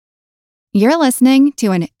You're listening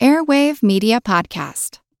to an Airwave Media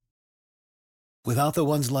Podcast. Without the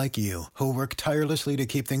ones like you, who work tirelessly to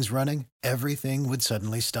keep things running, everything would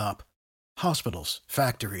suddenly stop. Hospitals,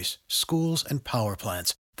 factories, schools, and power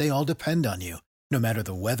plants, they all depend on you. No matter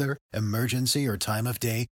the weather, emergency, or time of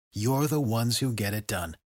day, you're the ones who get it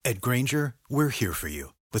done. At Grainger, we're here for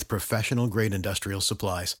you with professional-grade industrial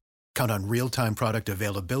supplies. Count on real-time product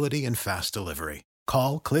availability and fast delivery.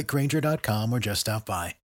 Call, click Grainger.com, or just stop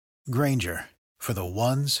by. Grainger, for the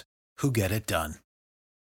ones who get it done.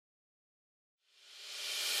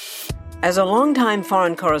 As a longtime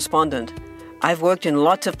foreign correspondent, I've worked in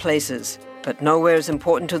lots of places, but nowhere as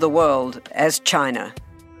important to the world as China.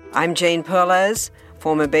 I'm Jane Perlez,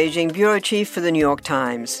 former Beijing bureau chief for the New York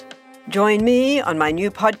Times. Join me on my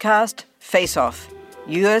new podcast, Face Off,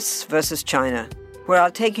 U.S. versus China, where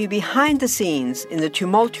I'll take you behind the scenes in the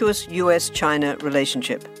tumultuous U.S.-China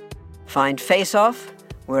relationship. Find Face Off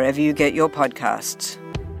wherever you get your podcasts.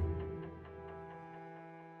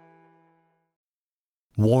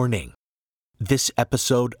 Warning. This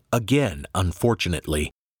episode, again,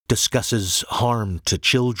 unfortunately, discusses harm to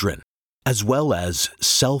children, as well as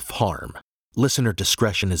self-harm. Listener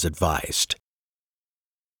discretion is advised.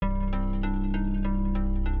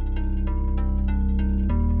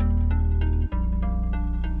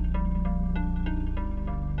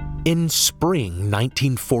 In spring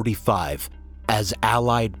 1945, as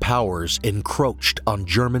Allied powers encroached on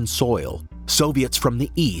German soil, Soviets from the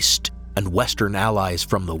east and Western allies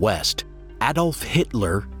from the west, Adolf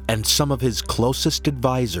Hitler and some of his closest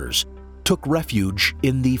advisors took refuge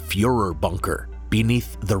in the Führer bunker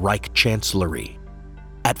beneath the Reich Chancellery.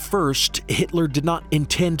 At first, Hitler did not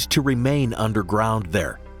intend to remain underground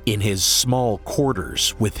there, in his small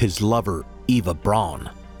quarters with his lover Eva Braun.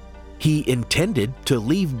 He intended to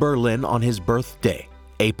leave Berlin on his birthday,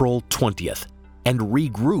 April 20th, and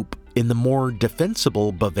regroup in the more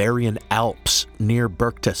defensible Bavarian Alps near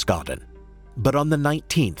Berchtesgaden. But on the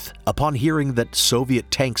 19th, upon hearing that Soviet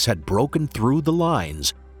tanks had broken through the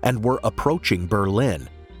lines and were approaching Berlin,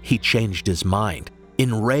 he changed his mind,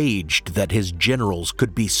 enraged that his generals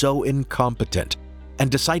could be so incompetent, and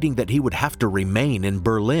deciding that he would have to remain in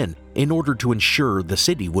Berlin in order to ensure the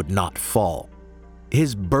city would not fall.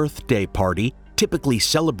 His birthday party, typically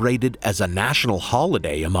celebrated as a national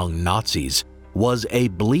holiday among Nazis, was a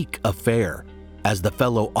bleak affair, as the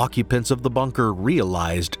fellow occupants of the bunker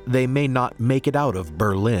realized they may not make it out of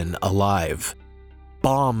Berlin alive.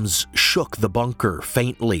 Bombs shook the bunker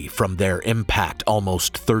faintly from their impact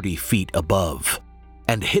almost 30 feet above,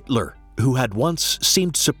 and Hitler, who had once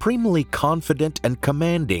seemed supremely confident and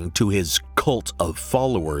commanding to his cult of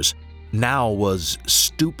followers, now was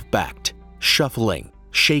stoop-backed, shuffling,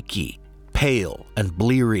 shaky, pale, and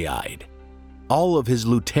bleary-eyed. All of his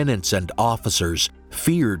lieutenants and officers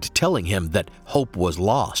feared telling him that hope was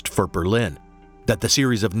lost for Berlin, that the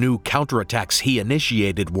series of new counterattacks he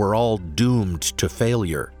initiated were all doomed to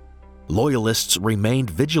failure. Loyalists remained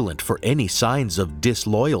vigilant for any signs of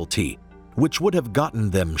disloyalty, which would have gotten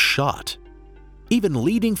them shot. Even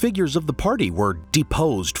leading figures of the party were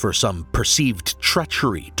deposed for some perceived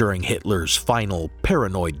treachery during Hitler's final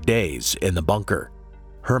paranoid days in the bunker.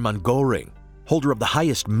 Hermann Göring, holder of the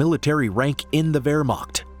highest military rank in the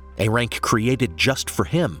Wehrmacht, a rank created just for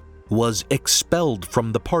him, was expelled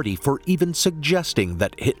from the party for even suggesting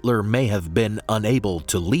that Hitler may have been unable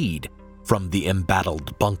to lead from the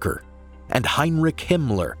embattled bunker. And Heinrich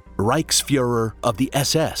Himmler, Reichsfuhrer of the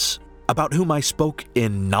SS, about whom I spoke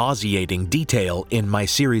in nauseating detail in my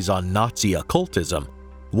series on Nazi occultism,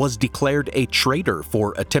 was declared a traitor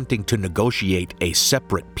for attempting to negotiate a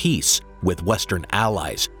separate peace with Western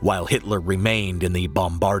allies while Hitler remained in the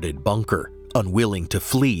bombarded bunker, unwilling to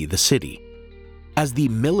flee the city. As the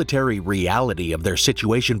military reality of their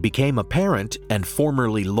situation became apparent and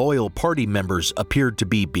formerly loyal party members appeared to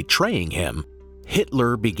be betraying him,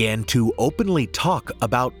 Hitler began to openly talk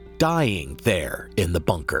about dying there in the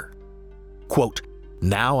bunker. Quote,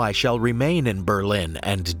 "Now I shall remain in Berlin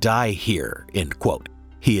and die here," end quote,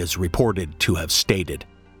 he is reported to have stated.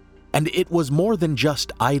 And it was more than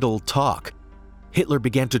just idle talk. Hitler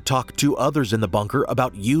began to talk to others in the bunker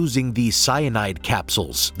about using the cyanide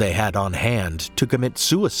capsules they had on hand to commit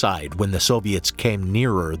suicide when the Soviets came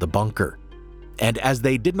nearer the bunker. And as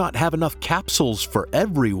they did not have enough capsules for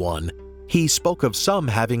everyone, he spoke of some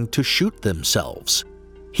having to shoot themselves.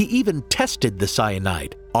 He even tested the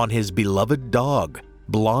cyanide on his beloved dog,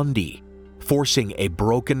 Blondie, forcing a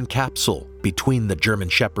broken capsule between the German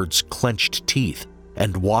Shepherd's clenched teeth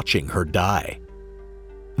and watching her die.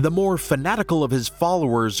 The more fanatical of his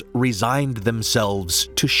followers resigned themselves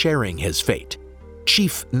to sharing his fate.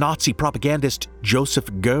 Chief Nazi propagandist Joseph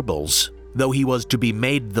Goebbels though he was to be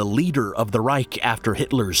made the leader of the Reich after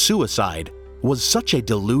Hitler's suicide, was such a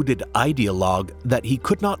deluded ideologue that he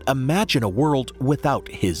could not imagine a world without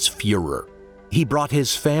his Führer. He brought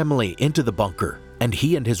his family into the bunker, and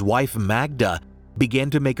he and his wife Magda began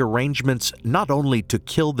to make arrangements not only to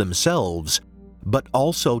kill themselves, but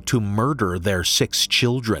also to murder their 6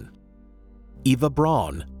 children. Eva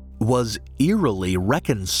Braun was eerily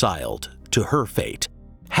reconciled to her fate,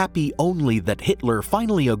 happy only that Hitler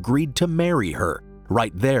finally agreed to marry her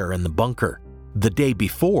right there in the bunker, the day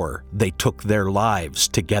before they took their lives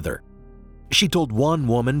together. She told one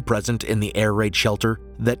woman present in the air raid shelter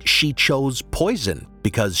that she chose poison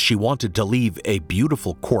because she wanted to leave a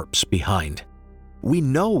beautiful corpse behind. We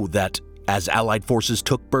know that as Allied forces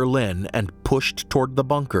took Berlin and pushed toward the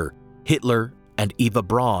bunker, Hitler and Eva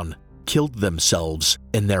Braun killed themselves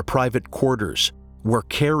in their private quarters, were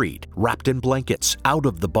carried, wrapped in blankets, out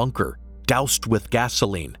of the bunker, doused with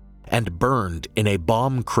gasoline, and burned in a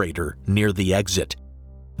bomb crater near the exit.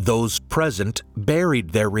 Those present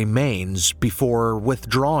buried their remains before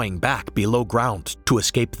withdrawing back below ground to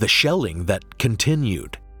escape the shelling that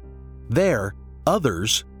continued. There,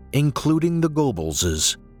 others, including the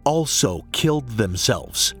Goebbelses, also killed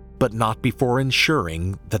themselves, but not before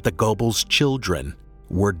ensuring that the Goebbels children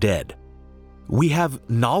were dead. We have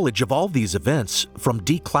knowledge of all these events from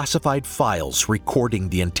declassified files recording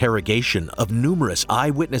the interrogation of numerous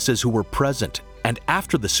eyewitnesses who were present and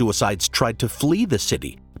after the suicides tried to flee the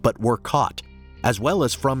city but were caught, as well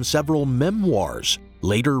as from several memoirs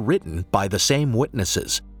later written by the same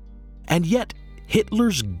witnesses. And yet,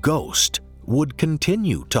 Hitler's ghost would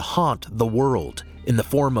continue to haunt the world in the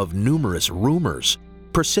form of numerous rumors,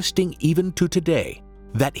 persisting even to today,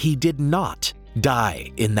 that he did not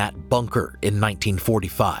die in that bunker in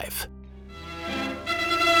 1945.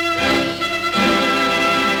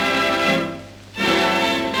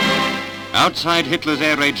 Outside Hitler's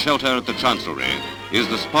air raid shelter at the Chancellery is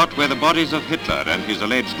the spot where the bodies of Hitler and his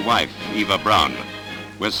alleged wife, Eva Braun,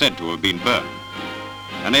 were said to have been burned.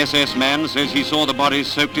 An SS man says he saw the bodies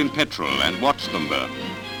soaked in petrol and watched them burn.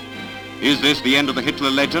 Is this the end of the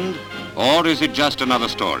Hitler legend, or is it just another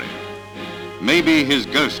story? Maybe his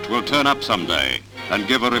ghost will turn up someday and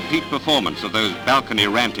give a repeat performance of those balcony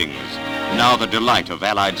rantings, now the delight of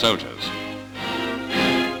Allied soldiers.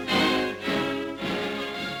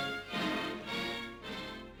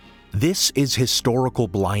 This is Historical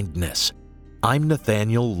Blindness. I'm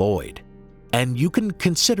Nathaniel Lloyd, and you can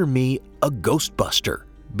consider me a Ghostbuster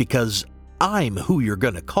because I'm who you're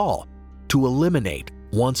gonna call to eliminate,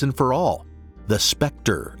 once and for all, the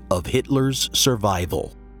specter of Hitler's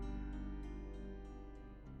survival.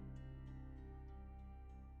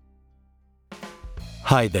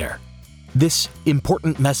 Hi there. This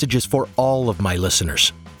important message is for all of my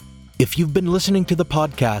listeners. If you've been listening to the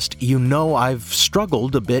podcast, you know I've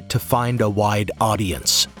struggled a bit to find a wide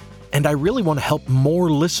audience, and I really want to help more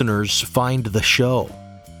listeners find the show.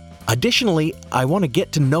 Additionally, I want to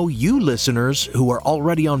get to know you listeners who are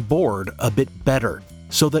already on board a bit better,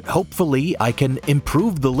 so that hopefully I can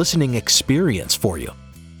improve the listening experience for you.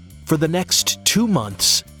 For the next 2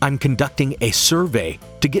 months, I'm conducting a survey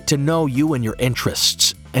to get to know you and your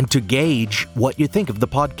interests, and to gauge what you think of the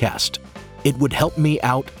podcast. It would help me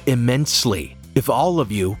out immensely if all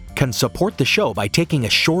of you can support the show by taking a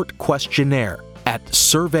short questionnaire at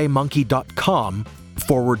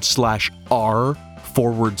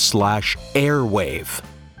surveymonkey.com/r/airwave.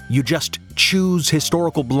 You just choose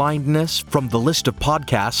Historical Blindness from the list of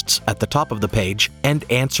podcasts at the top of the page and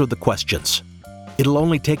answer the questions. It'll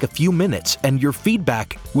only take a few minutes, and your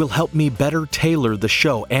feedback will help me better tailor the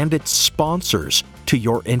show and its sponsors to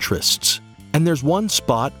your interests. And there's one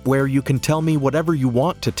spot where you can tell me whatever you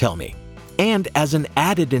want to tell me. And as an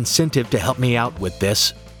added incentive to help me out with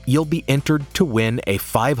this, you'll be entered to win a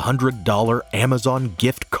 $500 Amazon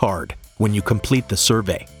gift card when you complete the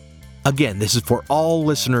survey. Again, this is for all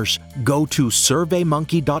listeners. Go to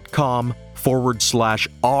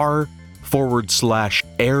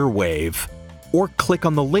surveymonkey.com/r/airwave or click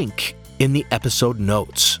on the link in the episode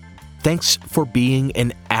notes. Thanks for being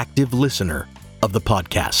an active listener of the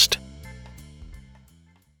podcast.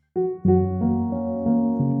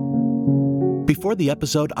 Before the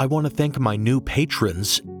episode, I want to thank my new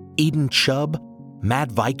patrons, Eden Chubb,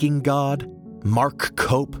 Mad Viking God, Mark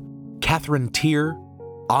Cope, Catherine Tier,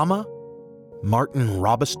 Amma, Martin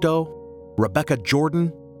Robusto, Rebecca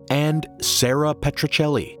Jordan, and Sarah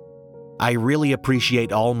Petricelli. I really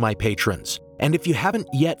appreciate all my patrons. And if you haven't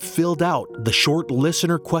yet filled out the short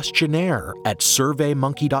listener questionnaire at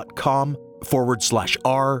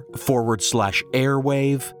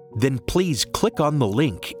surveymonkey.com/r/airwave, then please click on the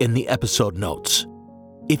link in the episode notes.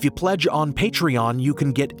 If you pledge on Patreon, you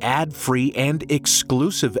can get ad-free and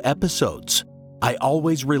exclusive episodes. I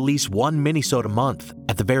always release one minisode a month,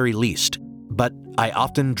 at the very least, but I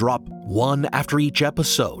often drop one after each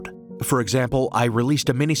episode. For example, I released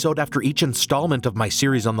a minisode after each installment of my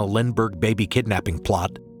series on the Lindbergh baby kidnapping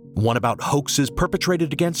plot, one about hoaxes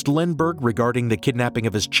perpetrated against Lindbergh regarding the kidnapping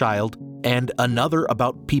of his child, and another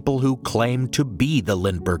about people who claim to be the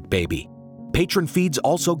Lindbergh baby. Patron feeds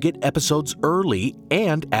also get episodes early,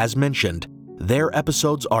 and as mentioned, their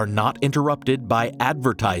episodes are not interrupted by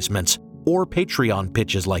advertisements or Patreon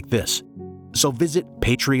pitches like this. So visit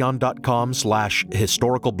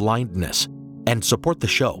patreon.com/historicalblindness and support the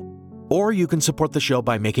show. Or you can support the show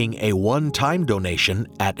by making a one-time donation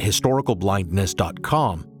at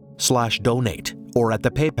historicalblindness.com/donate, or at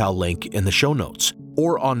the PayPal link in the show notes,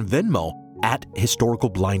 or on Venmo at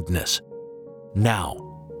historicalblindness. Now,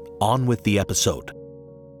 on with the episode.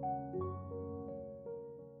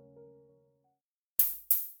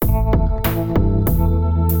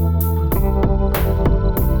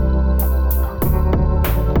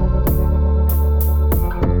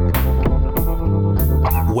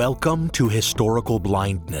 Welcome to Historical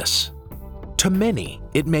Blindness. To many,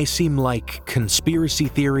 it may seem like conspiracy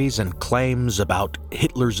theories and claims about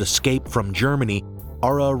Hitler's escape from Germany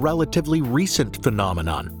are a relatively recent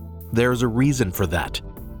phenomenon. There's a reason for that.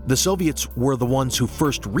 The Soviets were the ones who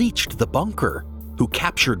first reached the bunker, who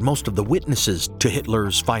captured most of the witnesses to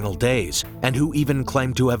Hitler's final days, and who even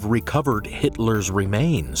claimed to have recovered Hitler's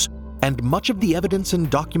remains. And much of the evidence and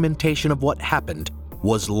documentation of what happened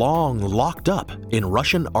was long locked up in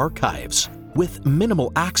Russian archives, with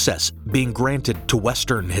minimal access being granted to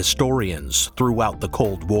Western historians throughout the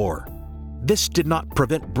Cold War. This did not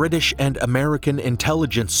prevent British and American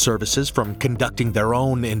intelligence services from conducting their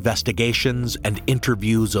own investigations and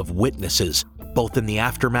interviews of witnesses, both in the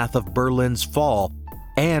aftermath of Berlin's fall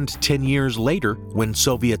and 10 years later when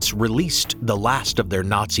Soviets released the last of their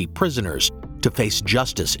Nazi prisoners to face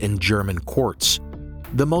justice in German courts.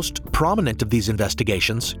 The most prominent of these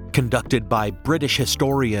investigations, conducted by British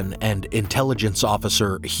historian and intelligence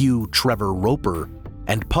officer Hugh Trevor Roper,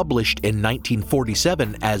 and published in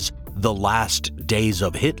 1947 as The Last Days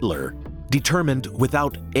of Hitler, determined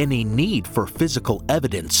without any need for physical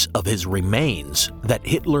evidence of his remains that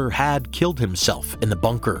Hitler had killed himself in the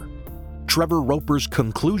bunker. Trevor Roper's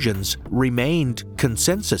conclusions remained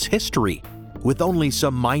consensus history, with only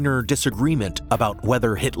some minor disagreement about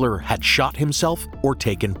whether Hitler had shot himself or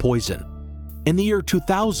taken poison. In the year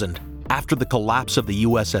 2000, after the collapse of the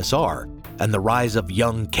USSR and the rise of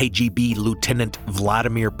young KGB Lieutenant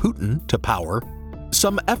Vladimir Putin to power,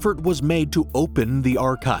 some effort was made to open the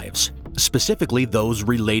archives, specifically those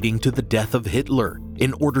relating to the death of Hitler,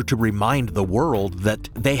 in order to remind the world that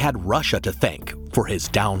they had Russia to thank for his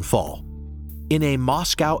downfall. In a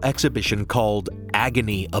Moscow exhibition called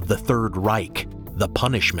Agony of the Third Reich, The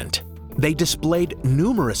Punishment, they displayed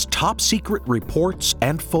numerous top-secret reports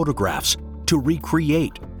and photographs to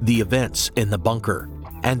recreate the events in the bunker,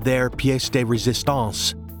 and their pièce de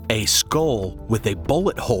résistance, a skull with a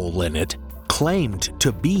bullet hole in it, claimed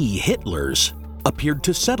to be Hitler's, appeared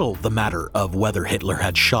to settle the matter of whether Hitler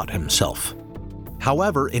had shot himself.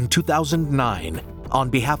 However, in 2009, on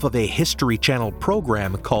behalf of a History Channel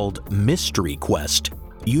program called Mystery Quest,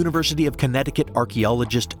 University of Connecticut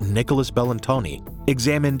archaeologist Nicholas Bellantoni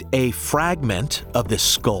examined a fragment of this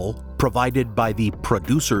skull provided by the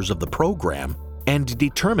producers of the program and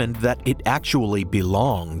determined that it actually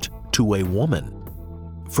belonged to a woman.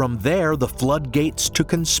 From there, the floodgates to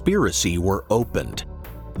conspiracy were opened.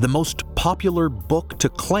 The most popular book to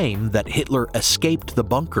claim that Hitler escaped the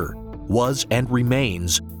bunker was and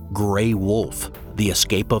remains Grey Wolf, The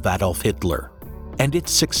Escape of Adolf Hitler. And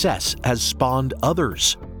its success has spawned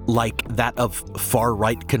others, like that of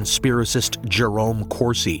far-right conspiracist Jerome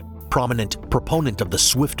Corsi, prominent proponent of the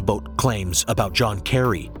Swift boat claims about John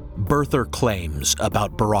Kerry, birther claims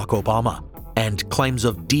about Barack Obama, and claims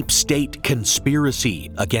of deep state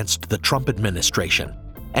conspiracy against the Trump administration.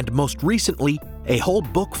 And most recently, a whole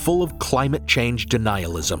book full of climate change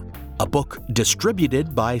denialism, a book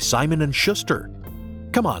distributed by Simon & Schuster.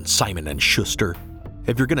 Come on, Simon & Schuster.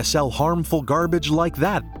 If you're going to sell harmful garbage like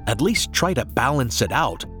that, at least try to balance it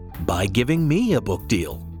out by giving me a book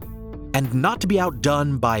deal. And not to be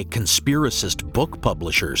outdone by conspiracist book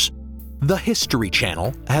publishers, the History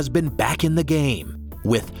Channel has been back in the game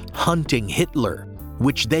with Hunting Hitler,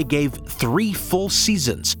 which they gave 3 full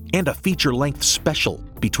seasons and a feature-length special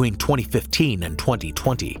between 2015 and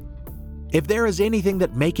 2020. If there is anything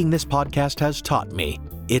that making this podcast has taught me,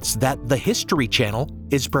 it's that the History Channel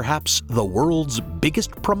is perhaps the world's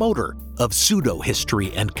biggest promoter of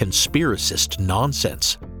pseudo-history and conspiracist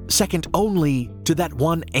nonsense, second only to that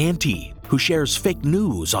one auntie who shares fake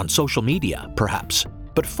news on social media, perhaps,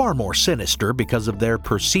 but far more sinister because of their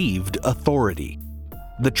perceived authority.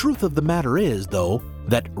 The truth of the matter is, though,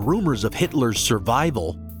 that rumors of Hitler's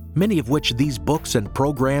survival, many of which these books and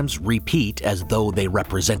programs repeat as though they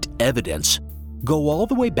represent evidence, go all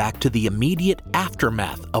the way back to the immediate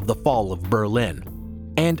aftermath of the fall of Berlin.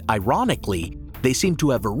 And ironically, they seem to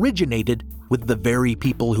have originated with the very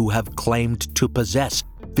people who have claimed to possess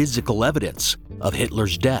physical evidence of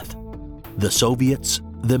Hitler's death, the Soviets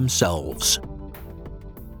themselves.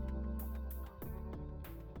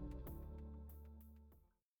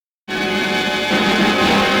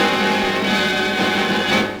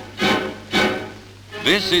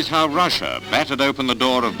 This is how Russia battered open the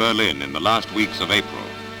door of Berlin in the last weeks of April,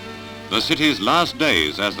 the city's last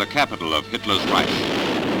days as the capital of Hitler's Reich.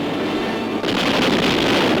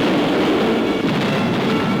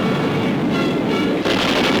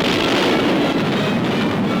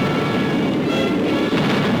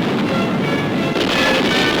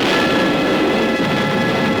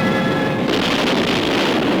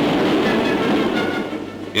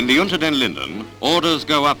 In the Unter den Linden, orders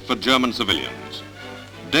go up for German civilians.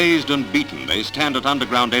 Dazed and beaten, they stand at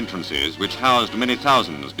underground entrances which housed many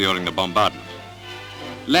thousands during the bombardment.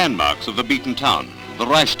 Landmarks of the beaten town, the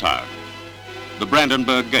Reichstag, the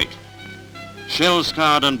Brandenburg Gate.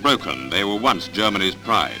 Shell-scarred and broken, they were once Germany's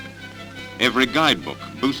pride. Every guidebook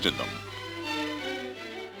boosted them.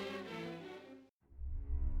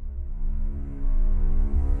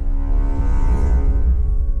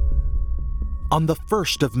 On the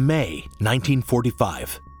 1st of May,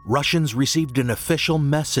 1945, Russians received an official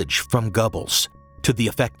message from Goebbels to the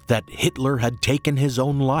effect that Hitler had taken his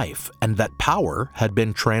own life and that power had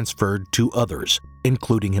been transferred to others,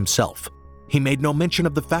 including himself. He made no mention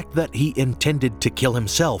of the fact that he intended to kill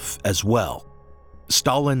himself as well.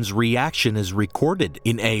 Stalin's reaction is recorded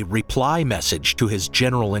in a reply message to his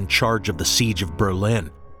general in charge of the siege of Berlin.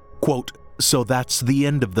 Quote, "So that's the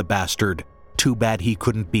end of the bastard. Too bad he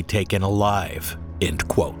couldn't be taken alive." End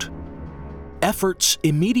quote. Efforts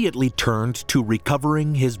immediately turned to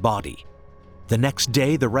recovering his body. The next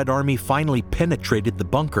day, the Red Army finally penetrated the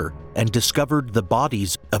bunker and discovered the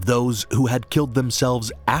bodies of those who had killed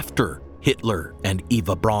themselves after Hitler and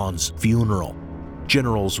Eva Braun's funeral.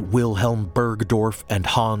 Generals Wilhelm Bergdorf and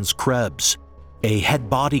Hans Krebs, a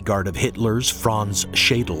head bodyguard of Hitler's Franz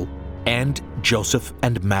Schädel, and Joseph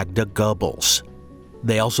and Magda Goebbels.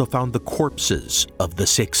 They also found the corpses of the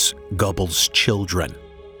 6 Goebbels children.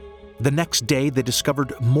 The next day, they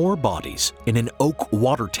discovered more bodies in an oak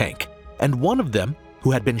water tank, and one of them, who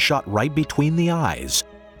had been shot right between the eyes,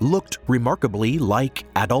 looked remarkably like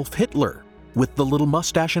Adolf Hitler, with the little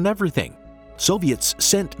mustache and everything. Soviets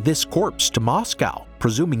sent this corpse to Moscow,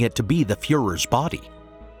 presuming it to be the Führer's body.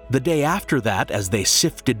 The day after that, as they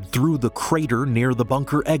sifted through the crater near the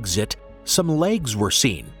bunker exit, some legs were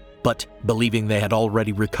seen, but believing they had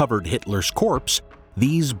already recovered Hitler's corpse,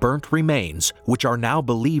 these burnt remains, which are now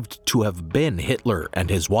believed to have been Hitler and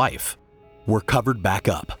his wife, were covered back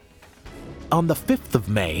up. On the 5th of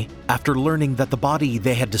May, after learning that the body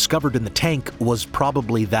they had discovered in the tank was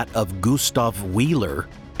probably that of Gustav Wheeler,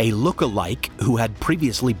 a look-alike who had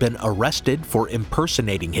previously been arrested for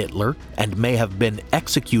impersonating Hitler and may have been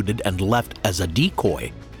executed and left as a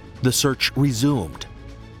decoy, the search resumed.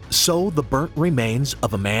 So the burnt remains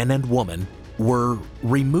of a man and woman were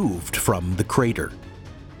removed from the crater.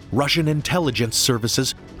 Russian intelligence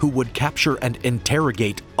services, who would capture and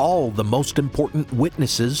interrogate all the most important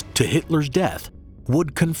witnesses to Hitler's death,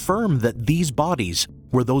 would confirm that these bodies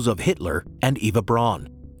were those of Hitler and Eva Braun,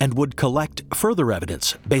 and would collect further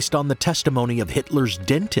evidence based on the testimony of Hitler's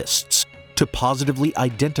dentists to positively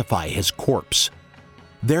identify his corpse.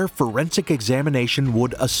 Their forensic examination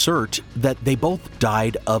would assert that they both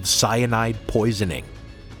died of cyanide poisoning.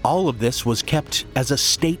 All of this was kept as a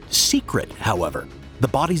state secret, however. The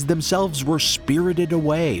bodies themselves were spirited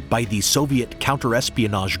away by the Soviet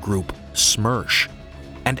counter-espionage group Smersh,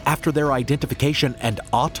 and after their identification and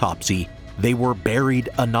autopsy, they were buried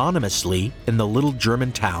anonymously in the little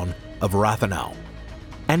German town of Rathenau.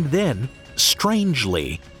 And then,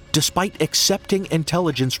 strangely, despite accepting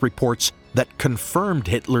intelligence reports that confirmed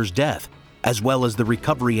Hitler's death, as well as the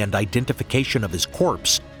recovery and identification of his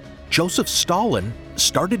corpse, Joseph Stalin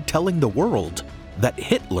started telling the world that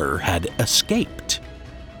Hitler had escaped.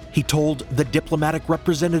 He told the diplomatic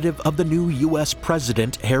representative of the new U.S.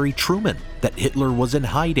 President, Harry Truman, that Hitler was in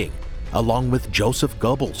hiding, along with Joseph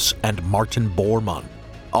Goebbels and Martin Bormann.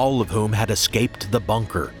 all of whom had escaped the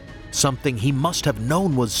bunker, something he must have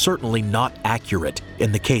known was certainly not accurate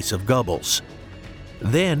in the case of Goebbels.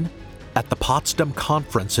 Then, at the Potsdam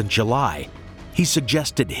Conference in July, he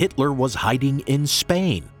suggested Hitler was hiding in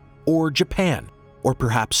Spain, or Japan, or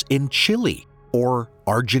perhaps in Chile, or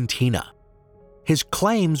Argentina. His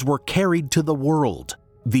claims were carried to the world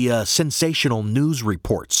via sensational news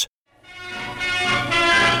reports.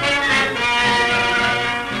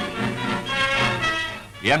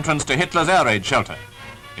 The entrance to Hitler's air raid shelter.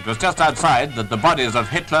 It was just outside that the bodies of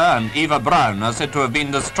Hitler and Eva Braun are said to have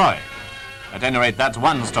been destroyed. At any rate, that's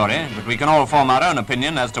one story, but we can all form our own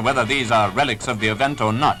opinion as to whether these are relics of the event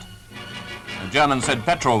or not. The Germans said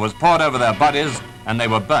petrol was poured over their bodies and they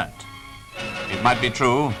were burnt. It might be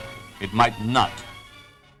true, it might not.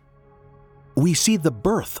 We see the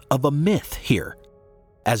birth of a myth here,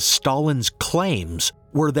 as Stalin's claims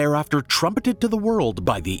were thereafter trumpeted to the world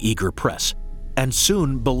by the eager press, and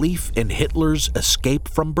soon belief in Hitler's escape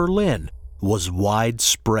from Berlin was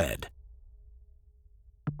widespread.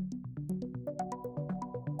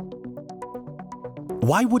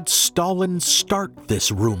 Why would Stalin start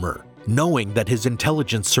this rumor, knowing that his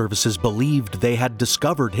intelligence services believed they had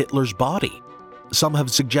discovered Hitler's body? Some have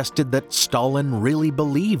suggested that Stalin really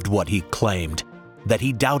believed what he claimed, that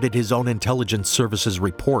he doubted his own intelligence services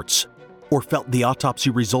reports, or felt the autopsy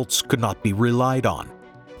results could not be relied on.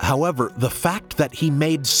 However, the fact that he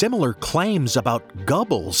made similar claims about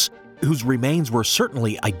Goebbels, whose remains were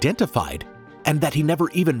certainly identified, and that he never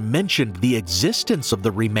even mentioned the existence of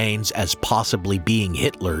the remains as possibly being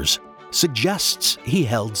Hitler's, suggests he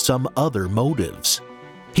held some other motives.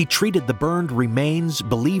 He treated the burned remains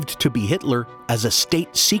believed to be Hitler as a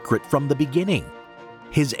state secret from the beginning.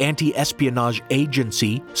 His anti-espionage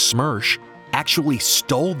agency, SMERSH, actually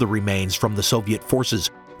stole the remains from the Soviet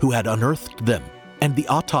forces who had unearthed them, and the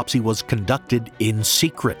autopsy was conducted in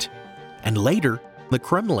secret. And later, the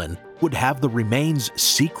Kremlin would have the remains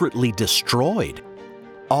secretly destroyed.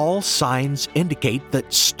 All signs indicate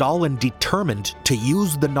that Stalin determined to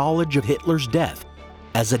use the knowledge of Hitler's death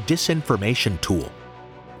as a disinformation tool.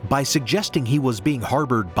 By suggesting he was being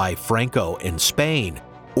harbored by Franco in Spain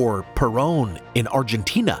or Perón in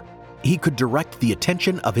Argentina, he could direct the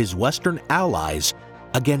attention of his Western allies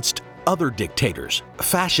against other dictators,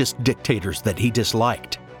 fascist dictators that he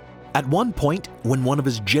disliked. At one point, when one of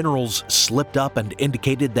his generals slipped up and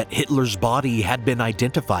indicated that Hitler's body had been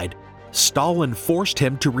identified, Stalin forced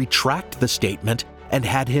him to retract the statement and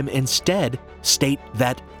had him instead state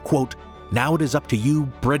that, quote, "Now it is up to you,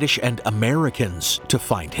 British and Americans, to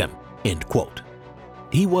find him," end quote.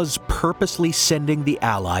 He was purposely sending the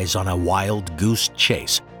Allies on a wild goose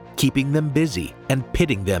chase, keeping them busy and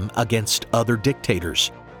pitting them against other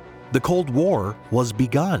dictators. The Cold War was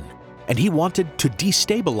begun, and he wanted to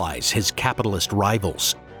destabilize his capitalist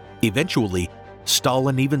rivals. Eventually,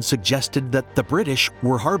 Stalin even suggested that the British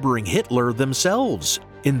were harboring Hitler themselves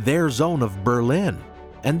in their zone of Berlin.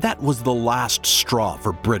 And that was the last straw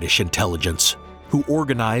for British intelligence, who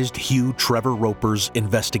organized Hugh Trevor Roper's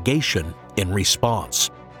investigation in response.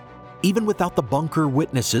 Even without the bunker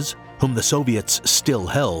witnesses, whom the Soviets still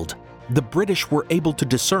held, the British were able to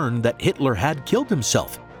discern that Hitler had killed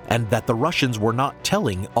himself and that the Russians were not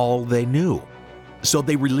telling all they knew. So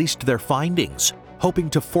they released their findings, hoping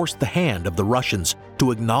to force the hand of the Russians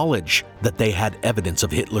to acknowledge that they had evidence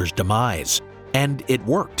of Hitler's demise. And it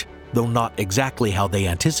worked, though not exactly how they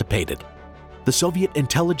anticipated. The Soviet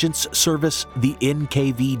intelligence service, the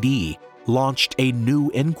NKVD, launched a new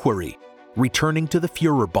inquiry, returning to the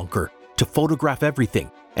Führer bunker to photograph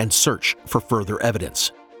everything and search for further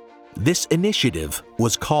evidence. This initiative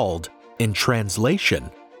was called, in translation,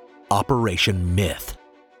 Operation Myth.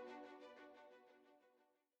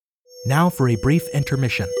 Now for a brief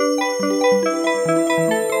intermission.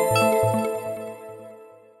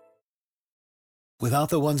 Without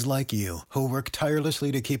the ones like you, who work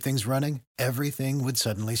tirelessly to keep things running, everything would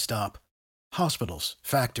suddenly stop. Hospitals,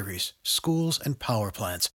 factories, schools, and power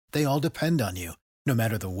plants, they all depend on you. No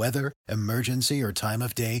matter the weather, emergency, or time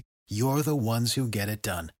of day, you're the ones who get it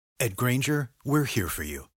done. At Grainger, we're here for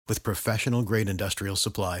you with professional-grade industrial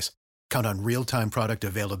supplies. Count on real-time product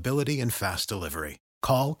availability and fast delivery.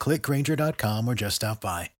 Call, click.Grainger.com, or just stop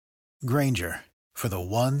by. Grainger, for the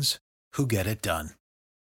ones who get it done.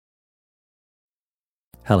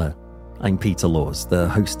 Hello, I'm Peter Laws, the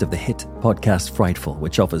host of the hit podcast Frightful,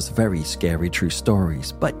 which offers very scary true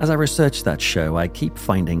stories. But as I research that show, I keep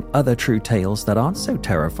finding other true tales that aren't so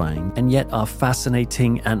terrifying and yet are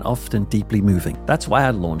fascinating and often deeply moving. That's why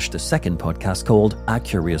I launched a second podcast called Our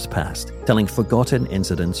Curious Past, telling forgotten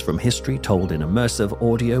incidents from history told in immersive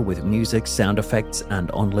audio with music, sound effects,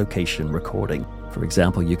 and on-location recording. For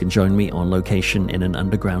example, you can join me on location in an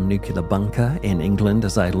underground nuclear bunker in England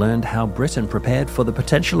as I learned how Britain prepared for the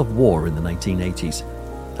potential of war in the 1980s.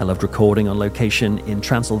 I loved recording on location in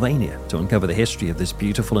Transylvania to uncover the history of this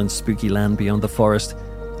beautiful and spooky land beyond the forest,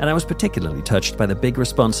 and I was particularly touched by the big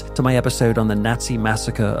response to my episode on the Nazi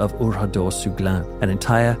massacre of Oradour-sur-Glane, an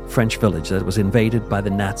entire French village that was invaded by the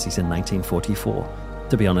Nazis in 1944.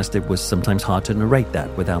 To be honest, it was sometimes hard to narrate that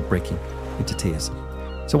without breaking into tears.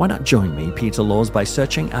 So why not join me, Peter Laws, by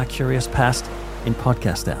searching our curious past in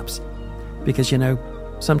podcast apps? Because,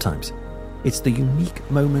 sometimes it's the unique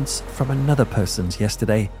moments from another person's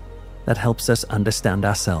yesterday that helps us understand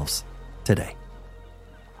ourselves today.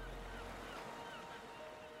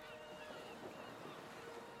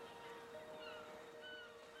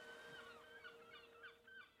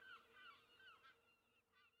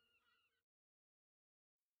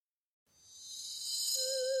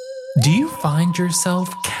 Do you find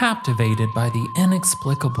yourself captivated by the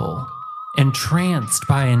inexplicable, entranced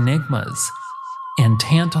by enigmas, and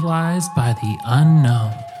tantalized by the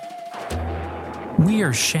unknown? We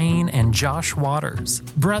are Shane and Josh Waters,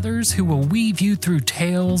 brothers who will weave you through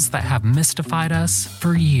tales that have mystified us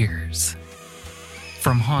for years.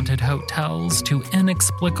 From haunted hotels to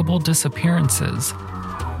inexplicable disappearances,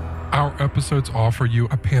 our episodes offer you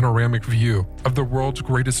a panoramic view of the world's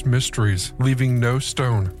greatest mysteries, leaving no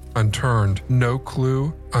stone unturned, no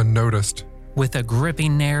clue unnoticed. With a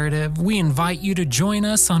gripping narrative, we invite you to join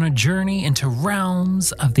us on a journey into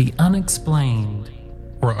realms of the unexplained.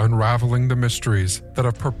 We're unraveling the mysteries that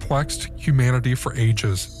have perplexed humanity for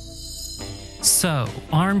ages. So,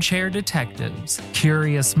 armchair detectives,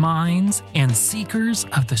 curious minds, and seekers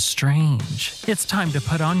of the strange, it's time to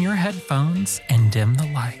put on your headphones and dim the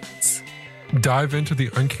lights. Dive into the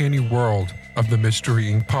uncanny world of the Mystery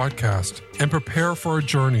Inc. podcast and prepare for a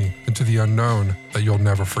journey into the unknown that you'll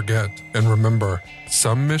never forget. And remember,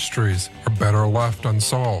 some mysteries are better left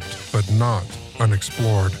unsolved, but not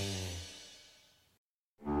unexplored.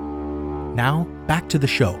 Now, back to the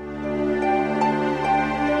show.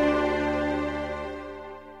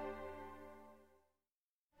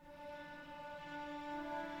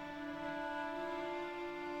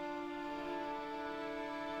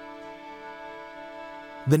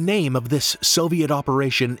 The name of this Soviet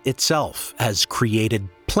operation itself has created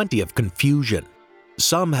plenty of confusion.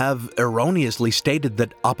 Some have erroneously stated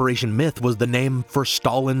that Operation Myth was the name for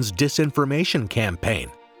Stalin's disinformation campaign,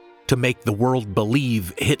 to make the world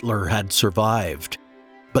believe Hitler had survived.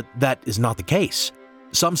 But that is not the case.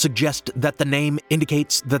 Some suggest that the name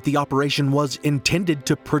indicates that the operation was intended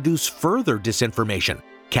to produce further disinformation,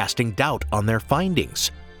 casting doubt on their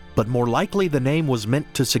findings. But more likely, the name was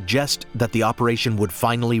meant to suggest that the operation would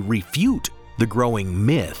finally refute the growing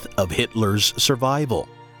myth of Hitler's survival.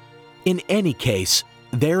 In any case,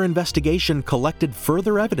 their investigation collected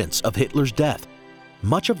further evidence of Hitler's death,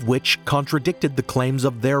 much of which contradicted the claims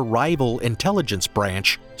of their rival intelligence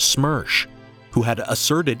branch, SMERSH, who had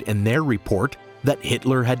asserted in their report that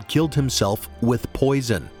Hitler had killed himself with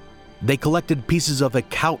poison. They collected pieces of a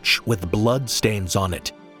couch with blood stains on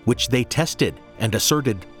it, which they tested and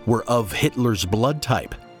asserted were of Hitler's blood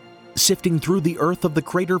type. Sifting through the earth of the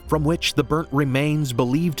crater from which the burnt remains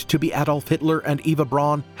believed to be Adolf Hitler and Eva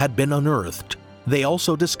Braun had been unearthed, they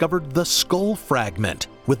also discovered the skull fragment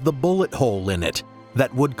with the bullet hole in it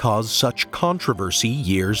that would cause such controversy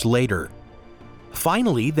years later.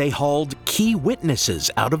 Finally, they hauled key witnesses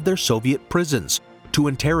out of their Soviet prisons to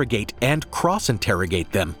interrogate and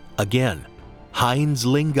cross-interrogate them again. Heinz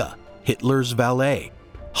Linge, Hitler's valet,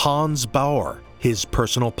 Hans Bauer, his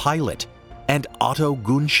personal pilot, and Otto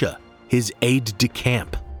Gunsche, his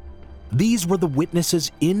aide-de-camp. These were the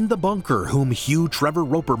witnesses in the bunker whom Hugh Trevor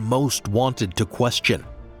Roper most wanted to question,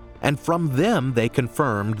 and from them they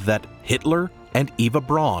confirmed that Hitler and Eva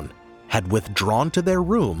Braun had withdrawn to their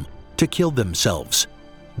room to kill themselves,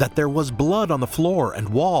 that there was blood on the floor and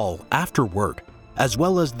wall afterward, as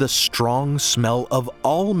well as the strong smell of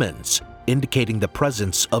almonds indicating the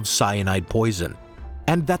presence of cyanide poison,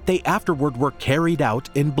 and that they afterward were carried out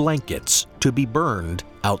in blankets to be burned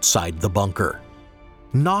outside the bunker.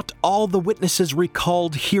 Not all the witnesses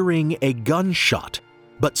recalled hearing a gunshot,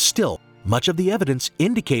 but still, much of the evidence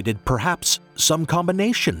indicated perhaps some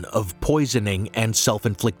combination of poisoning and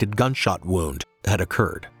self-inflicted gunshot wound had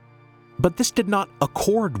occurred. But this did not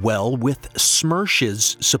accord well with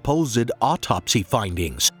SMERSH's supposed autopsy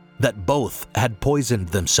findings that both had poisoned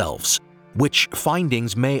themselves, which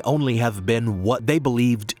findings may only have been what they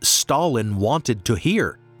believed Stalin wanted to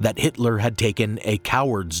hear, that Hitler had taken a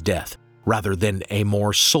coward's death rather than a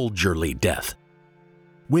more soldierly death.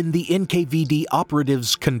 When the NKVD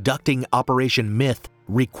operatives conducting Operation Myth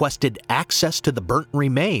requested access to the burnt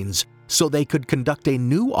remains so they could conduct a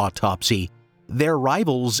new autopsy, their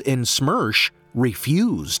rivals in Smersh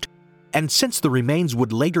refused. And since the remains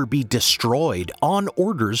would later be destroyed on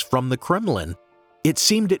orders from the Kremlin, it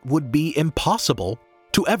seemed it would be impossible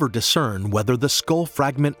to ever discern whether the skull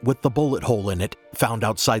fragment with the bullet hole in it found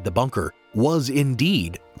outside the bunker was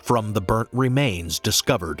indeed from the burnt remains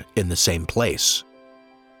discovered in the same place.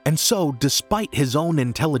 And so, despite his own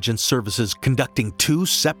intelligence services conducting two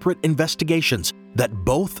separate investigations that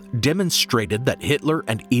both demonstrated that Hitler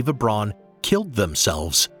and Eva Braun killed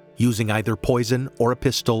themselves using either poison or a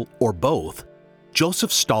pistol or both,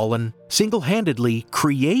 Joseph Stalin single-handedly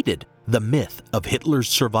created the myth of Hitler's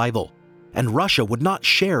survival, and Russia would not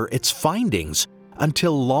share its findings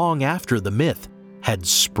until long after the myth had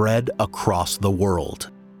spread across the world.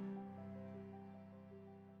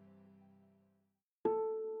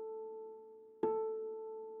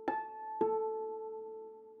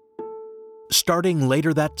 Starting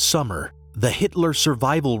later that summer, the Hitler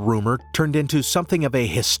survival rumor turned into something of a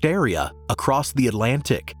hysteria across the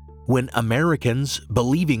Atlantic when Americans,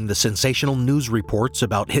 believing the sensational news reports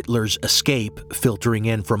about Hitler's escape filtering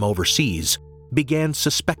in from overseas, began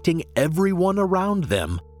suspecting everyone around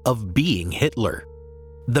them of being Hitler.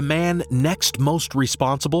 The man next most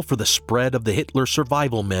responsible for the spread of the Hitler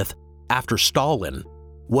survival myth after Stalin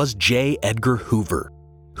was J. Edgar Hoover,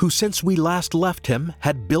 who since we last left him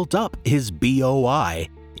had built up his BOI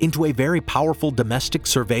into a very powerful domestic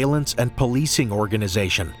surveillance and policing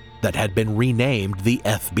organization that had been renamed the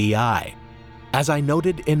FBI. As I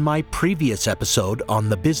noted in my previous episode on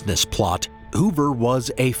the business plot, Hoover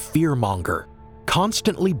was a fearmonger,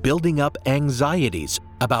 constantly building up anxieties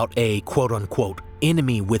about a quote-unquote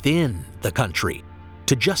enemy within the country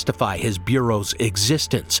to justify his bureau's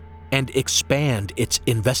existence and expand its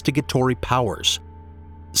investigatory powers.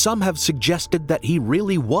 Some have suggested that he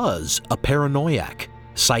really was a paranoiac,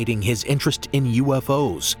 citing his interest in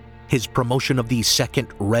UFOs, his promotion of the Second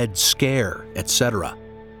Red Scare, etc.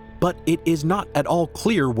 But it is not at all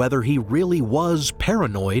clear whether he really was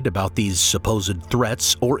paranoid about these supposed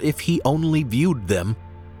threats or if he only viewed them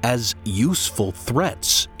as useful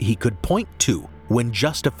threats he could point to when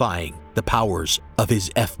justifying the powers of his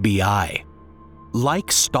FBI.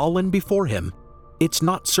 Like Stalin before him, it's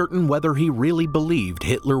not certain whether he really believed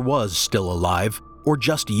Hitler was still alive or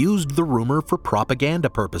just used the rumor for propaganda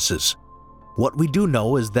purposes. What we do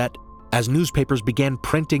know is that as newspapers began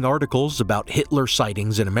printing articles about Hitler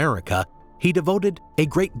sightings in America, he devoted a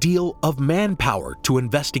great deal of manpower to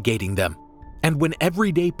investigating them. And when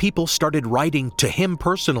everyday people started writing to him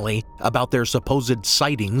personally about their supposed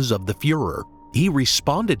sightings of the Führer, he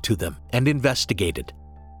responded to them and investigated.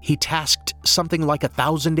 He tasked something like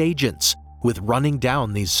 1,000 agents with running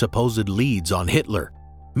down these supposed leads on Hitler,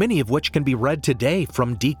 many of which can be read today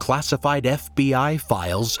from declassified FBI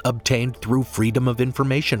files obtained through Freedom of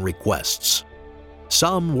Information requests.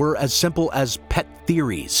 Some were as simple as pet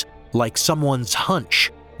theories, like someone's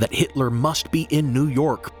hunch that Hitler must be in New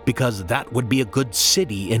York because that would be a good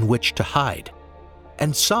city in which to hide.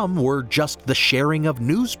 And some were just the sharing of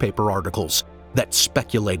newspaper articles that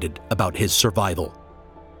speculated about his survival.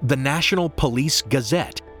 The National Police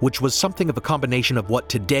Gazette, which was something of a combination of what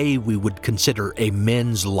today we would consider a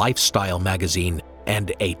men's lifestyle magazine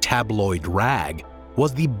and a tabloid rag,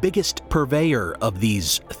 was the biggest purveyor of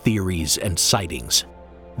these theories and sightings.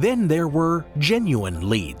 Then there were genuine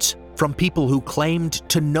leads from people who claimed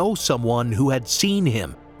to know someone who had seen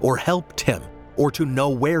him or helped him, or to know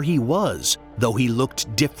where he was, though he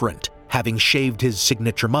looked different, having shaved his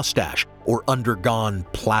signature mustache or undergone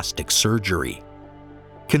plastic surgery.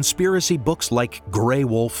 Conspiracy books like Grey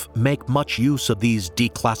Wolf make much use of these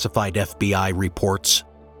declassified FBI reports,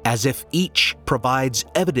 as if each provides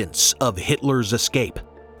evidence of Hitler's escape,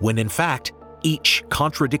 when in fact, each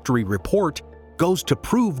contradictory report goes to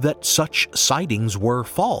prove that such sightings were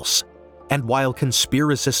false. And while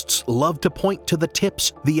conspiracists love to point to the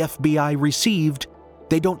tips the FBI received,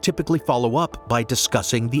 they don't typically follow up by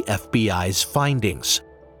discussing the FBI's findings.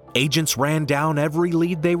 Agents ran down every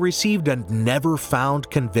lead they received and never found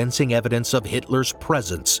convincing evidence of Hitler's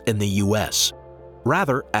presence in the US.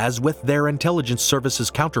 Rather, as with their intelligence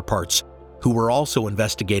services counterparts, who were also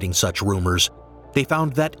investigating such rumors, they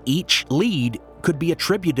found that each lead could be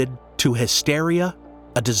attributed to hysteria,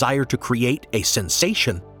 a desire to create a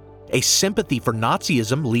sensation, a sympathy for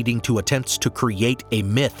Nazism leading to attempts to create a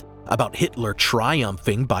myth about Hitler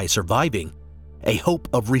triumphing by surviving, a hope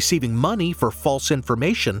of receiving money for false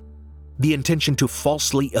information, the intention to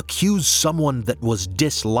falsely accuse someone that was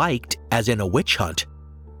disliked, as in a witch hunt,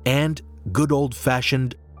 and good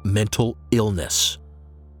old-fashioned mental illness.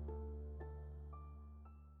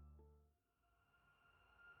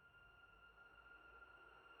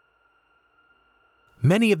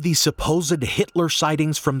 Many of the supposed Hitler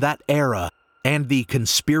sightings from that era and the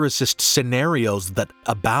conspiracist scenarios that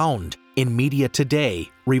abound in media today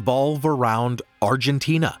revolve around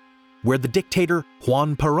Argentina, where the dictator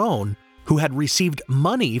Juan Perón, who had received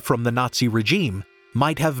money from the Nazi regime,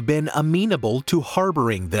 might have been amenable to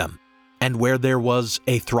harboring them, and where there was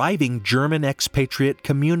a thriving German expatriate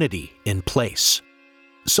community in place.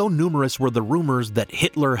 So numerous were the rumors that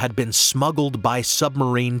Hitler had been smuggled by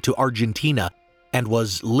submarine to Argentina and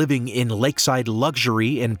was living in lakeside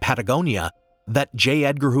luxury in Patagonia that J.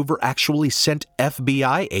 Edgar Hoover actually sent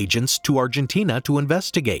FBI agents to Argentina to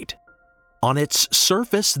investigate. On its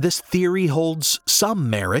surface, this theory holds some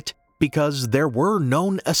merit because there were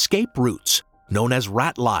known escape routes, known as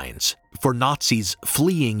rat lines, for Nazis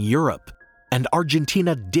fleeing Europe, and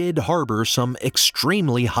Argentina did harbor some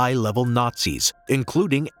extremely high-level Nazis,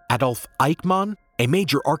 including Adolf Eichmann, a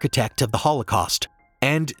major architect of the Holocaust,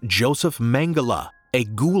 and Joseph Mengele, a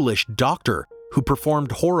ghoulish doctor who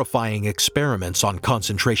performed horrifying experiments on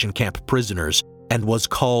concentration camp prisoners and was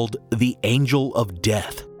called the Angel of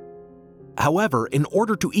Death. However, in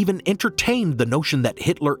order to even entertain the notion that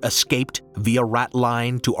Hitler escaped via rat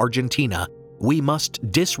line to Argentina, we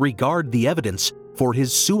must disregard the evidence for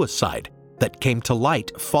his suicide that came to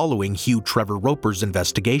light following Hugh Trevor Roper's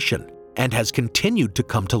investigation, and has continued to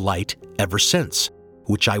come to light ever since,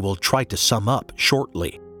 which I will try to sum up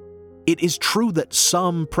shortly. It is true that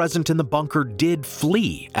some present in the bunker did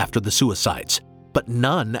flee after the suicides, but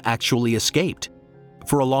none actually escaped.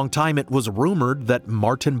 For a long time it was rumored that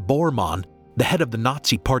Martin Bormann, the head of the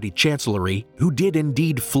Nazi Party Chancellery, who did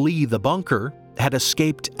indeed flee the bunker, had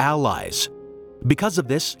escaped allies. Because of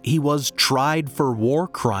this, he was tried for war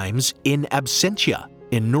crimes in absentia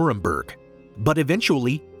in Nuremberg. But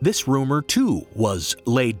eventually, this rumor too was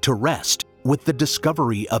laid to rest with the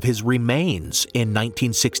discovery of his remains in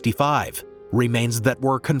 1965, remains that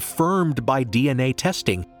were confirmed by DNA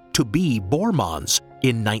testing to be Bormann's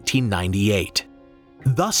in 1998.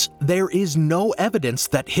 Thus, there is no evidence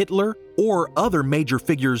that Hitler or other major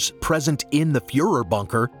figures present in the Führer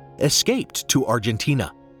bunker escaped to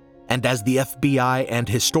Argentina. And as the FBI and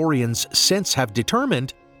historians since have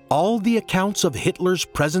determined, all the accounts of Hitler's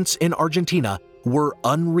presence in Argentina were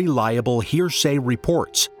unreliable hearsay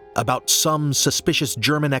reports about some suspicious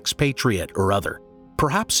German expatriate or other,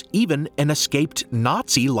 perhaps even an escaped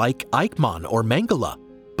Nazi like Eichmann or Mengele,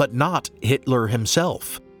 but not Hitler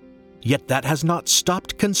himself. Yet that has not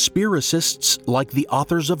stopped conspiracists like the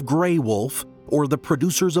authors of Grey Wolf or the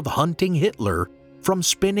producers of Hunting Hitler from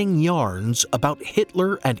spinning yarns about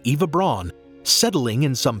Hitler and Eva Braun settling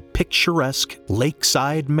in some picturesque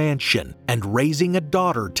lakeside mansion and raising a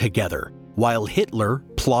daughter together, while Hitler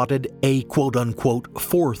plotted a quote-unquote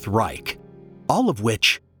Fourth Reich, all of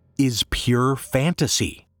which is pure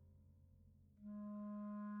fantasy.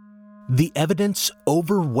 The evidence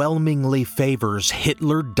overwhelmingly favors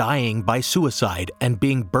Hitler dying by suicide and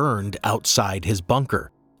being burned outside his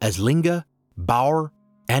bunker, as Linge, Bauer,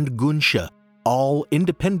 and Gunsche all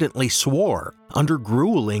independently swore under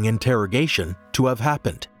grueling interrogation to have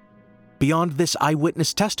happened. Beyond this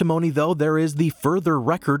eyewitness testimony, though, there is the further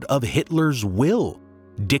record of Hitler's will,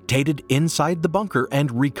 dictated inside the bunker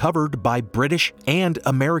and recovered by British and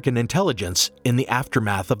American intelligence in the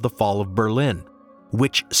aftermath of the fall of Berlin,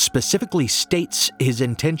 which specifically states his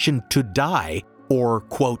intention to die or,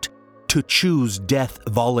 quote, to choose death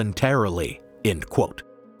voluntarily, end quote,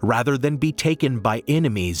 rather than be taken by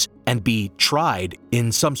enemies and be tried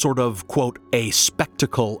in some sort of, quote, a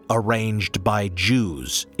spectacle arranged by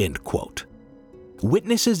Jews, end quote.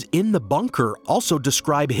 Witnesses in the bunker also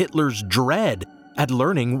describe Hitler's dread at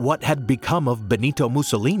learning what had become of Benito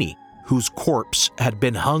Mussolini, whose corpse had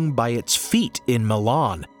been hung by its feet in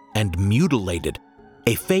Milan and mutilated,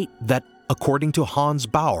 a fate that, according to Hans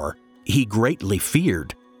Bauer, he greatly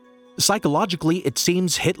feared. Psychologically, it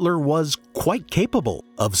seems Hitler was quite capable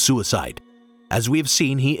of suicide. As we have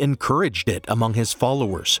seen, he encouraged it among his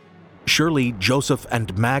followers. Surely Joseph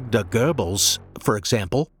and Magda Goebbels, for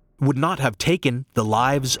example, would not have taken the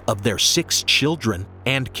lives of their 6 children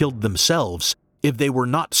and killed themselves if they were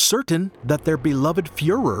not certain that their beloved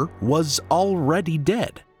Führer was already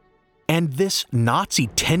dead. And this Nazi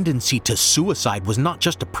tendency to suicide was not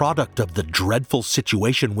just a product of the dreadful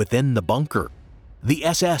situation within the bunker. The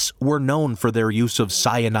SS were known for their use of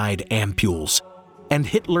cyanide ampules, and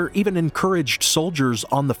Hitler even encouraged soldiers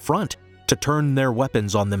on the front to turn their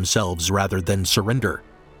weapons on themselves rather than surrender.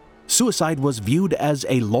 Suicide was viewed as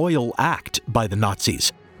a loyal act by the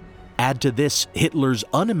Nazis. Add to this Hitler's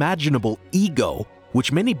unimaginable ego,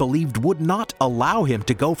 which many believed would not allow him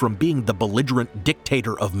to go from being the belligerent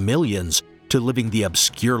dictator of millions to living the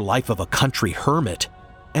obscure life of a country hermit,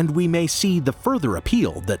 and we may see the further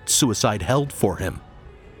appeal that suicide held for him.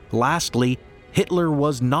 Lastly, Hitler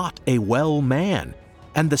was not a well man,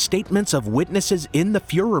 and the statements of witnesses in the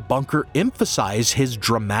Führer bunker emphasize his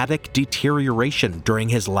dramatic deterioration during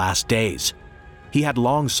his last days. He had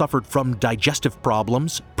long suffered from digestive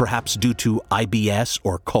problems, perhaps due to IBS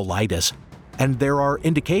or colitis, and there are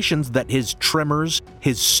indications that his tremors,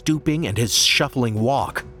 his stooping, and his shuffling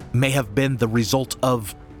walk may have been the result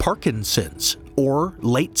of Parkinson's or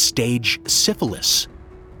late-stage syphilis.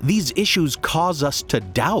 These issues cause us to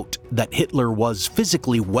doubt that Hitler was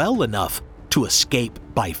physically well enough to escape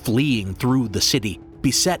by fleeing through the city,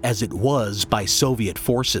 beset as it was by Soviet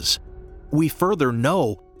forces. We further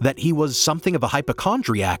know that he was something of a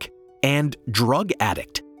hypochondriac and drug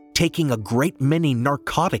addict, taking a great many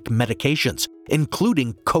narcotic medications,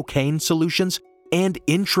 including cocaine solutions and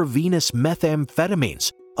intravenous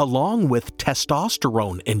methamphetamines, along with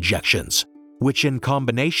testosterone injections, which in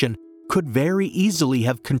combination could very easily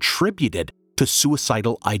have contributed to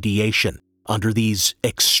suicidal ideation under these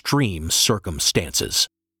extreme circumstances.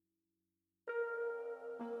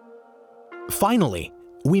 Finally,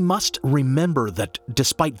 we must remember that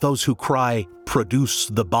despite those who cry, "Produce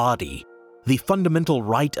the body," the fundamental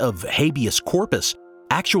right of habeas corpus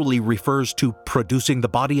actually refers to producing the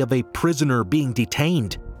body of a prisoner being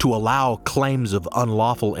detained to allow claims of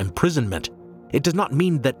unlawful imprisonment. It does not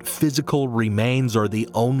mean that physical remains are the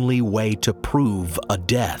only way to prove a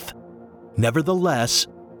death. Nevertheless,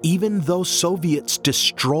 even though Soviets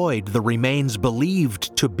destroyed the remains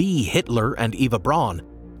believed to be Hitler and Eva Braun,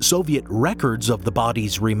 Soviet records of the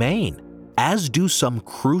bodies remain, as do some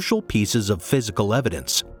crucial pieces of physical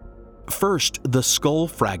evidence. First, the skull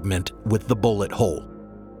fragment with the bullet hole.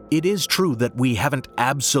 It is true that we haven't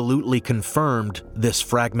absolutely confirmed this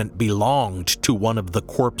fragment belonged to one of the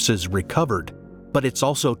corpses recovered, but it's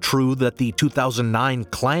also true that the 2009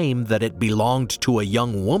 claim that it belonged to a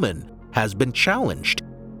young woman has been challenged.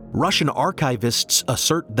 Russian archivists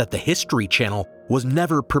assert that the History Channel was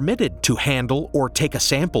never permitted to handle or take a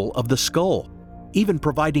sample of the skull, even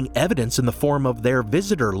providing evidence in the form of their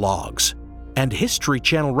visitor logs. And History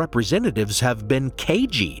Channel representatives have been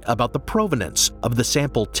cagey about the provenance of the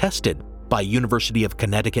sample tested by University of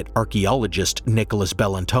Connecticut archaeologist Nicolas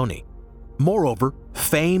Bellantoni. Moreover,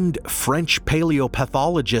 famed French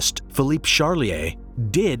paleopathologist Philippe Charlier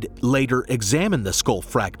did later examine the skull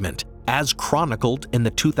fragment, as chronicled in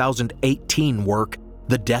the 2018 work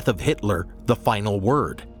The Death of Hitler, The Final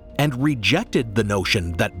Word, and rejected the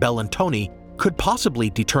notion that Bellantoni could possibly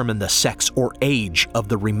determine the sex or age of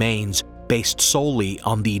the remains based solely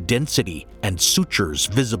on the density and sutures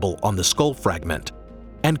visible on the skull fragment,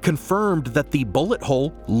 and confirmed that the bullet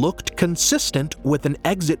hole looked consistent with an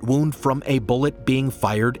exit wound from a bullet being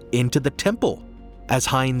fired into the temple, as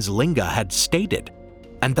Heinz Linga had stated,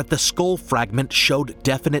 and that the skull fragment showed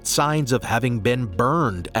definite signs of having been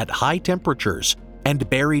burned at high temperatures and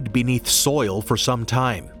buried beneath soil for some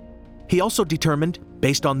time. He also determined,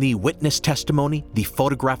 based on the witness testimony, the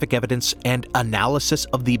photographic evidence, and analysis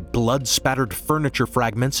of the blood-spattered furniture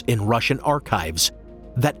fragments in Russian archives,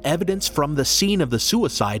 that evidence from the scene of the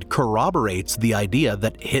suicide corroborates the idea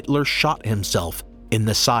that Hitler shot himself in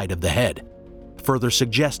the side of the head, further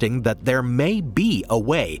suggesting that there may be a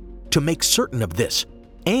way to make certain of this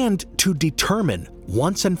and to determine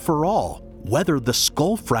once and for all whether the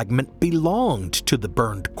skull fragment belonged to the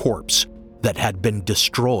burned corpse that had been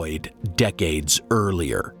destroyed decades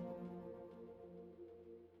earlier.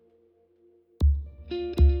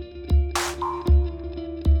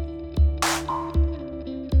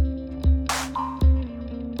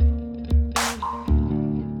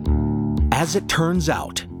 As it turns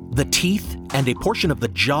out, the teeth and a portion of the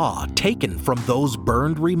jaw taken from those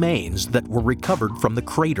burned remains that were recovered from the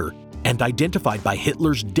crater and identified by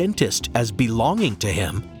Hitler's dentist as belonging to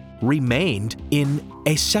him remained in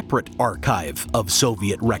a separate archive of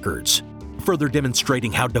Soviet records, further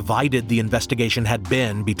demonstrating how divided the investigation had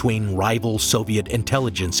been between rival Soviet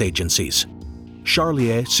intelligence agencies.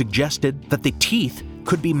 Charlier suggested that the teeth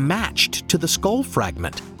could be matched to the skull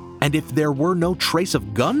fragment, and if there were no trace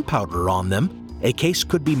of gunpowder on them, a case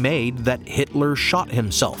could be made that Hitler shot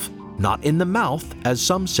himself, not in the mouth, as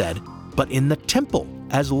some said, but in the temple,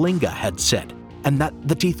 as Linga had said, and that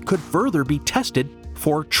the teeth could further be tested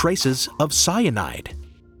for traces of cyanide.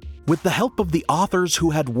 With the help of the authors who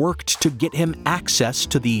had worked to get him access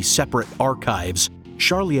to the separate archives,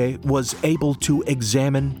 Charlier was able to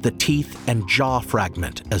examine the teeth and jaw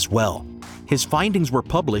fragment as well. His findings were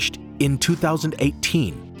published in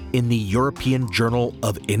 2018 in the European Journal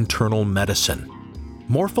of Internal Medicine.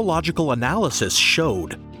 Morphological analysis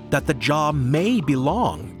showed that the jaw may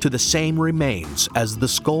belong to the same remains as the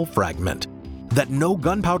skull fragment, that no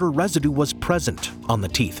gunpowder residue was present on the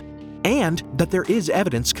teeth, and that there is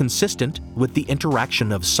evidence consistent with the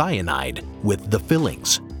interaction of cyanide with the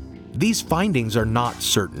fillings. These findings are not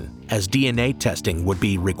certain, as DNA testing would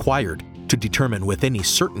be required to determine with any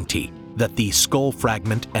certainty that the skull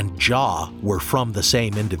fragment and jaw were from the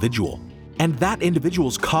same individual. And that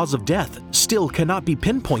individual's cause of death still cannot be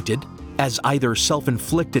pinpointed as either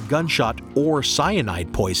self-inflicted gunshot or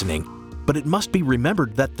cyanide poisoning, but it must be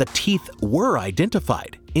remembered that the teeth were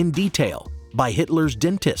identified in detail by Hitler's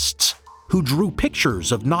dentists, who drew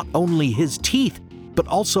pictures of not only his teeth, but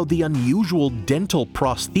also the unusual dental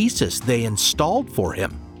prosthesis they installed for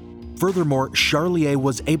him. Furthermore, Charlier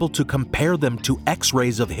was able to compare them to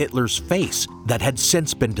X-rays of Hitler's face that had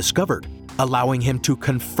since been discovered, allowing him to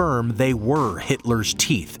confirm they were Hitler's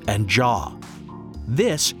teeth and jaw.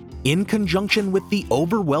 This, in conjunction with the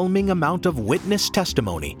overwhelming amount of witness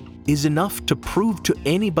testimony, is enough to prove to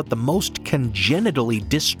any but the most congenitally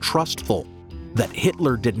distrustful that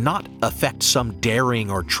Hitler did not effect some daring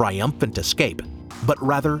or triumphant escape, but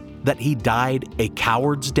rather that he died a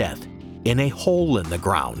coward's death in a hole in the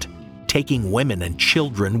ground, taking women and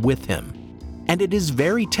children with him. And it is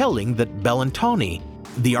very telling that Bellantoni,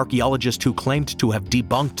 the archaeologist who claimed to have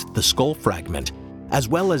debunked the skull fragment, as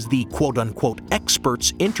well as the quote-unquote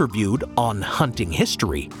experts interviewed on hunting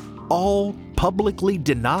history, all publicly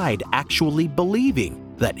denied actually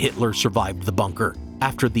believing that Hitler survived the bunker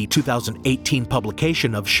after the 2018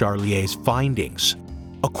 publication of Charlier's findings.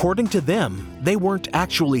 According to them, they weren't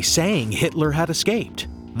actually saying Hitler had escaped.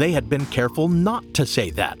 They had been careful not to say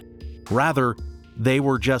that. Rather, they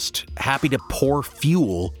were just happy to pour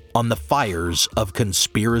fuel on the fires of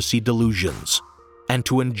conspiracy delusions, and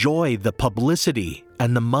to enjoy the publicity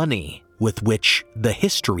and the money with which the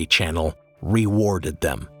History Channel rewarded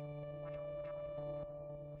them.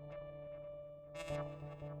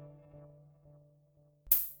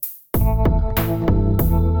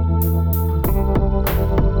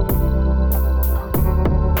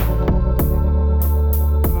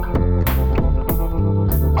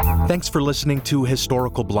 Thanks for listening to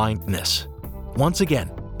Historical Blindness. Once again,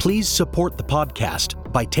 please support the podcast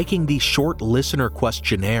by taking the short listener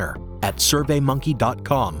questionnaire at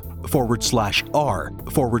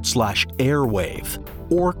surveymonkey.com/r/airwave,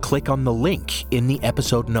 or click on the link in the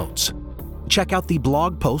episode notes. Check out the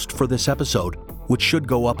blog post for this episode, which should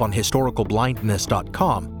go up on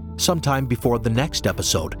historicalblindness.com sometime before the next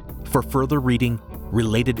episode, for further reading,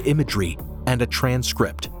 related imagery, and a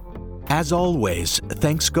transcript. As always,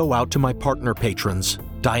 thanks go out to my partner patrons,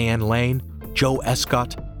 Diane Lane, Joe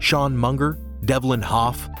Escott, Sean Munger, Devlin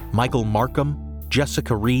Hoff, Michael Markham,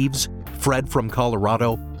 Jessica Reeves, Fred from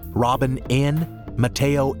Colorado, Robin N.,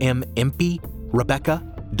 Mateo M. Impey, Rebecca,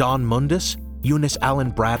 Don Mundus, Eunice Allen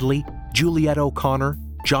Bradley, Juliette O'Connor,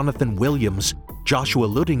 Jonathan Williams, Joshua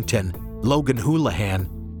Ludington, Logan Houlihan,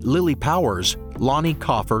 Lily Powers, Lonnie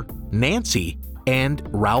Coffer, Nancy, and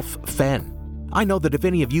Ralph Fenn. I know that if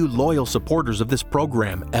any of you loyal supporters of this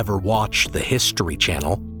program ever watch the History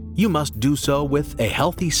Channel, you must do so with a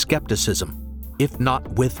healthy skepticism, if not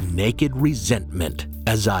with naked resentment,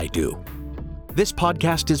 as I do. This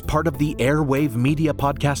podcast is part of the Airwave Media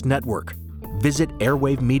Podcast Network. Visit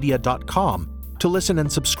airwavemedia.com to listen and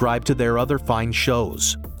subscribe to their other fine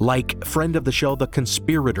shows, like friend of the show The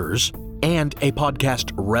Conspirators, and a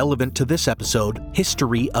podcast relevant to this episode,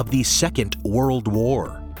 History of the Second World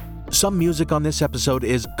War. Some music on this episode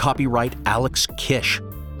is copyright Alex Kish.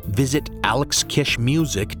 Visit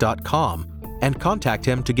alexkishmusic.com and contact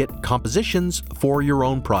him to get compositions for your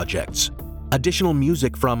own projects. Additional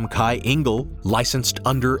music from Kai Engel, licensed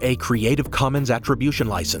under a Creative Commons Attribution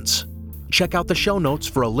license. Check out the show notes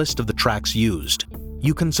for a list of the tracks used.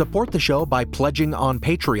 You can support the show by pledging on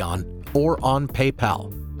Patreon or on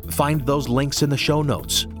PayPal. Find those links in the show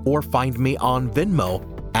notes, or find me on Venmo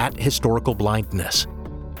at Historical Blindness.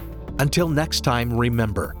 Until next time,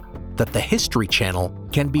 remember that the History Channel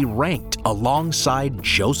can be ranked alongside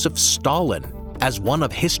Joseph Stalin as one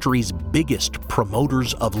of history's biggest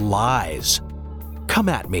promoters of lies. Come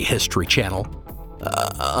at me, History Channel.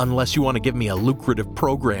 Unless you want to give me a lucrative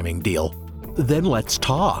programming deal, then let's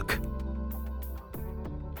talk.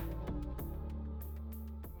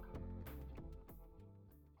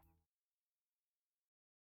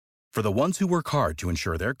 For the ones who work hard to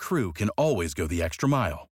ensure their crew can always go the extra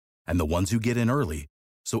mile, and the ones who get in early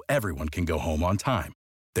so everyone can go home on time,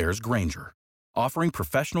 there's Grainger, offering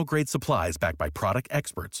professional-grade supplies backed by product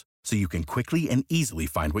experts so you can quickly and easily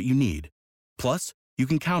find what you need. Plus, you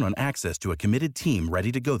can count on access to a committed team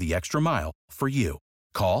ready to go the extra mile for you.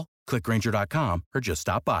 Call, Click Grainger.com or just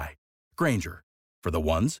stop by. Grainger, for the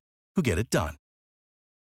ones who get it done.